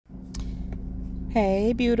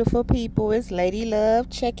Hey, beautiful people, it's Lady Love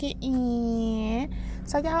checking in.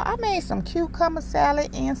 So, y'all, I made some cucumber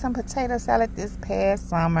salad and some potato salad this past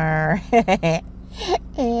summer.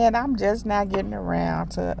 And I'm just now getting around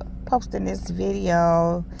to posting this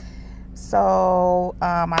video. So,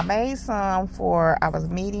 I made some I was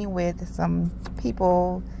meeting with some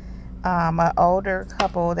people, an older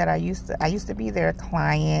couple that I used to be their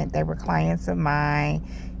client. They were clients of mine,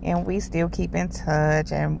 and we still keep in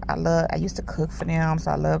touch. And I used to cook for them, so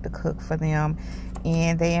I love to cook for them.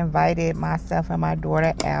 And they invited myself and my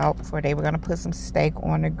daughter out they were going to put some steak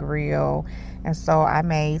on the grill. And so I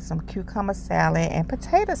made some cucumber salad and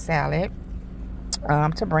potato salad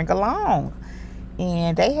to bring along.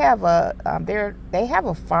 And they have a farm, they have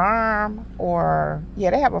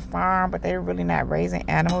a farm, but they're really not raising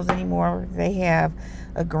animals anymore. They have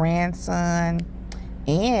a grandson,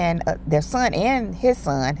 and their son and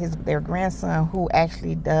their grandson, who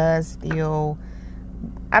actually does still,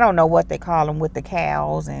 I don't know what they call them with the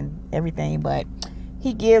cows and everything, but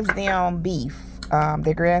he gives them beef.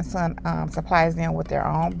 Their grandson supplies them with their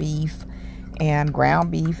own beef and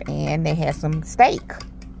ground beef, and they had some steak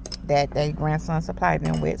that their grandson supplied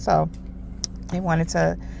them with. So they wanted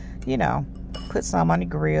to, put some on the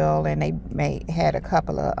grill, and they had a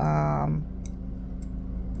couple of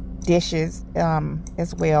dishes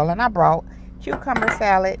as well. And I brought cucumber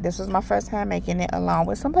salad. This was my first time making it, along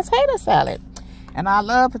with some potato salad. And I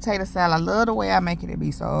love potato salad. I love the way I make it. It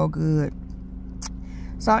be so good.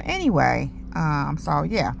 So anyway, so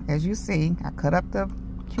yeah, as you see, I cut up the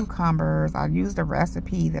cucumbers. I used the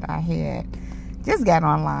recipe that I had just got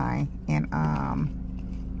online, and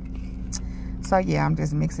so yeah, I'm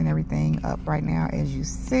just mixing everything up right now, as you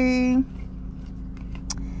see.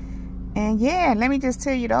 And yeah, let me just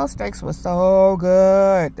tell you, those steaks were so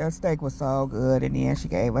good. That steak was so good. And then she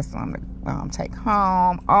gave us some to take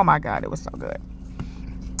home. Oh my God, it was so good.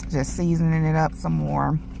 Just seasoning it up some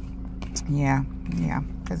more. Yeah,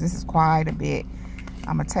 because this is quite a bit.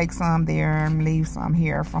 I'm gonna take some there and leave some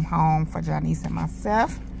here from home for Janice and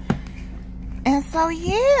myself. And so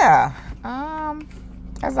yeah,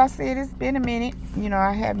 as I said, it's been a minute.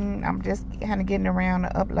 I'm just kind of getting around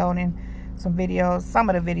to uploading some videos, some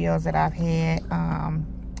of the videos that I've had,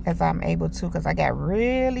 as I'm able to, because I got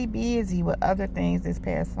really busy with other things this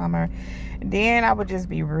past summer. And then I would just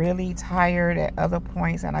be really tired at other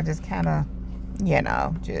points, and I just kind of,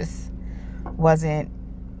 just wasn't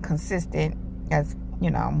consistent as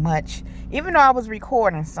much. Even though I was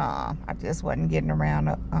recording some, I just wasn't getting around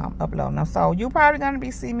to uploading them. So you're probably going to be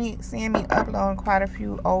seeing me uploading quite a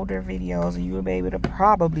few older videos, and you'll be able to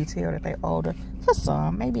probably tell that they're older for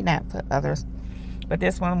some, maybe not for others. But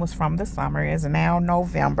this one was from the summer. It's now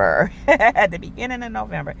November, at the beginning of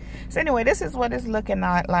November. So anyway, this is what it's looking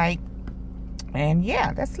like. And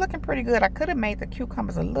yeah, that's looking pretty good. I could have made the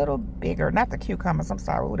cucumbers a little bigger. Not the cucumbers, I'm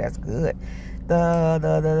sorry. Oh, that's good.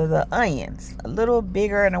 The onions a little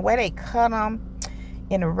bigger, and the way they cut them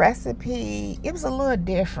in the recipe, it was a little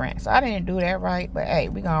different. So I didn't do that right, but hey,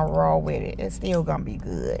 we're gonna roll with it. It's still gonna be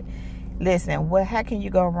good. Listen, how can you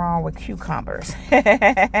go wrong with cucumbers? So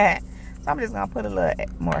I'm just gonna put a little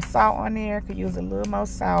more salt on there. Could use a little more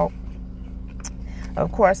salt.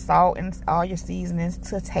 Of course, salt and all your seasonings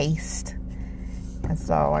to taste. And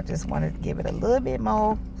so I just wanted to give it a little bit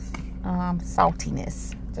more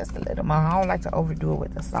saltiness. Just a little more. I don't like to overdo it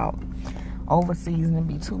with the salt. Over seasoning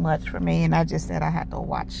be too much for me. And I just said I had to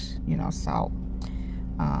watch, salt.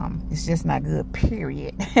 It's just not good,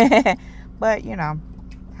 period. But, I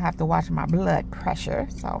have to watch my blood pressure.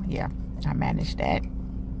 So, yeah, I managed that.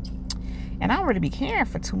 And I don't really be caring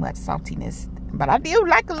for too much saltiness. But I do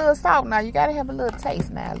like a little salt. Now, you got to have a little taste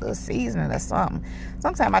now, a little seasoning or something.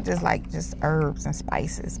 Sometimes I just like herbs and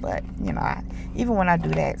spices. But, even when I do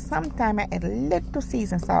that, sometimes I add a little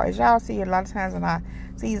seasoned salt. As y'all see, a lot of times when I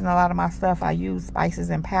season a lot of my stuff, I use spices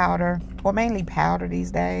and powder. Or mainly powder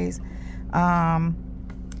these days. Well,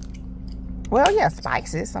 yeah,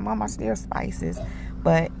 spices. Some of them are still spices.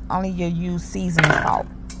 But only you use seasoned salt.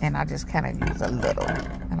 And I just kind of use a little.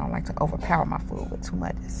 I don't like to overpower my food with too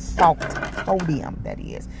much sodium, that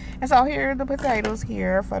is. And so here are the potatoes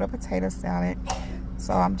here for the potato salad.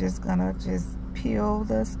 So I'm just gonna peel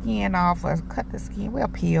the skin off, or cut the skin. Well,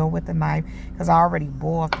 peel with the knife, because I already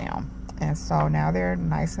boiled them. And so now they're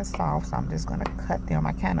nice and soft. So I'm just gonna cut them.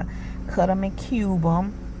 I kind of cut them and cube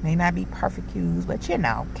them. May not be perfect cubes, but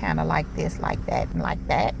kind of like this, like that, and like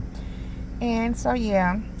that. And so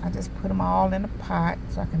yeah, I just put them all in a pot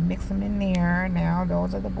so I can mix them in there. Now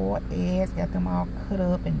those are the boiled eggs. Got them all cut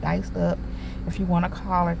up and diced up, if you want to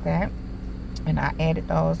call it that. And I added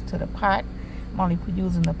those to the pot I'm only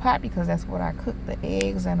using the pot because that's what I cooked the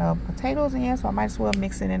eggs and potatoes in, so I might as well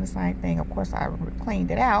mix it in the same thing. Of course, I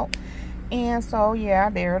cleaned it out. And so, yeah,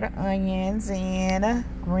 there are the onions and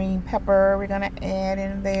green pepper we're going to add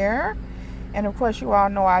in there. And, of course, you all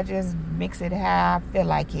know I just mix it how I feel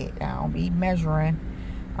like it. I don't be measuring.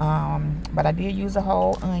 But I did use a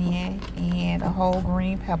whole onion and a whole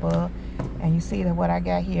green pepper. And you see that what I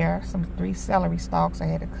got here, some 3 celery stalks. I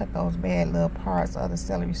had to cut those bad little parts of the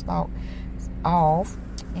celery stalk off.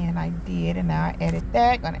 And I did. And now I added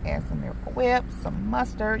that. Going to add some Miracle Whip, some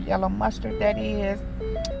mustard, yellow mustard that is.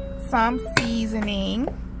 Some seasoning.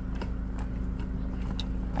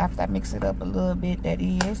 After I mix it up a little bit, that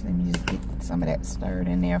is. Let me just get some of that stirred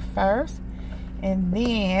in there first. And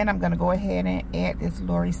then I'm going to go ahead and add this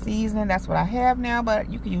Lawry seasoning. That's what I have now, but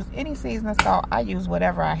you can use any seasoning salt. I use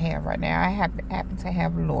whatever I have right now. I happen to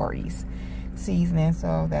have Lawry's seasoning,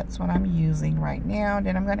 so that's what I'm using right now.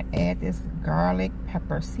 Then I'm going to add this garlic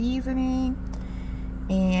pepper seasoning.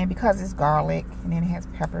 And because it's garlic, and then it has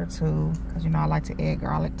pepper too, because you know I like to add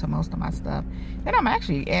garlic to most of my stuff. Then I'm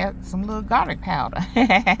actually add some little garlic powder.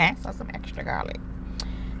 So some extra garlic.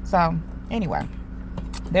 So anyway,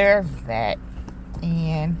 there's that.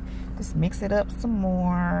 And just mix it up some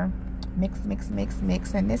more. Mix.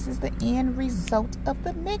 And this is the end result of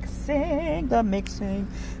the mixing. And I'm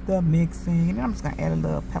just going to add a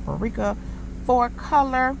little paprika for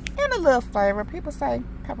color and a little flavor. People say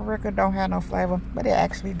paprika don't have no flavor, but it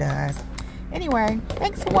actually does. Anyway,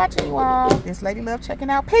 thanks for watching, you all. This Lady Love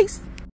checking out. Peace.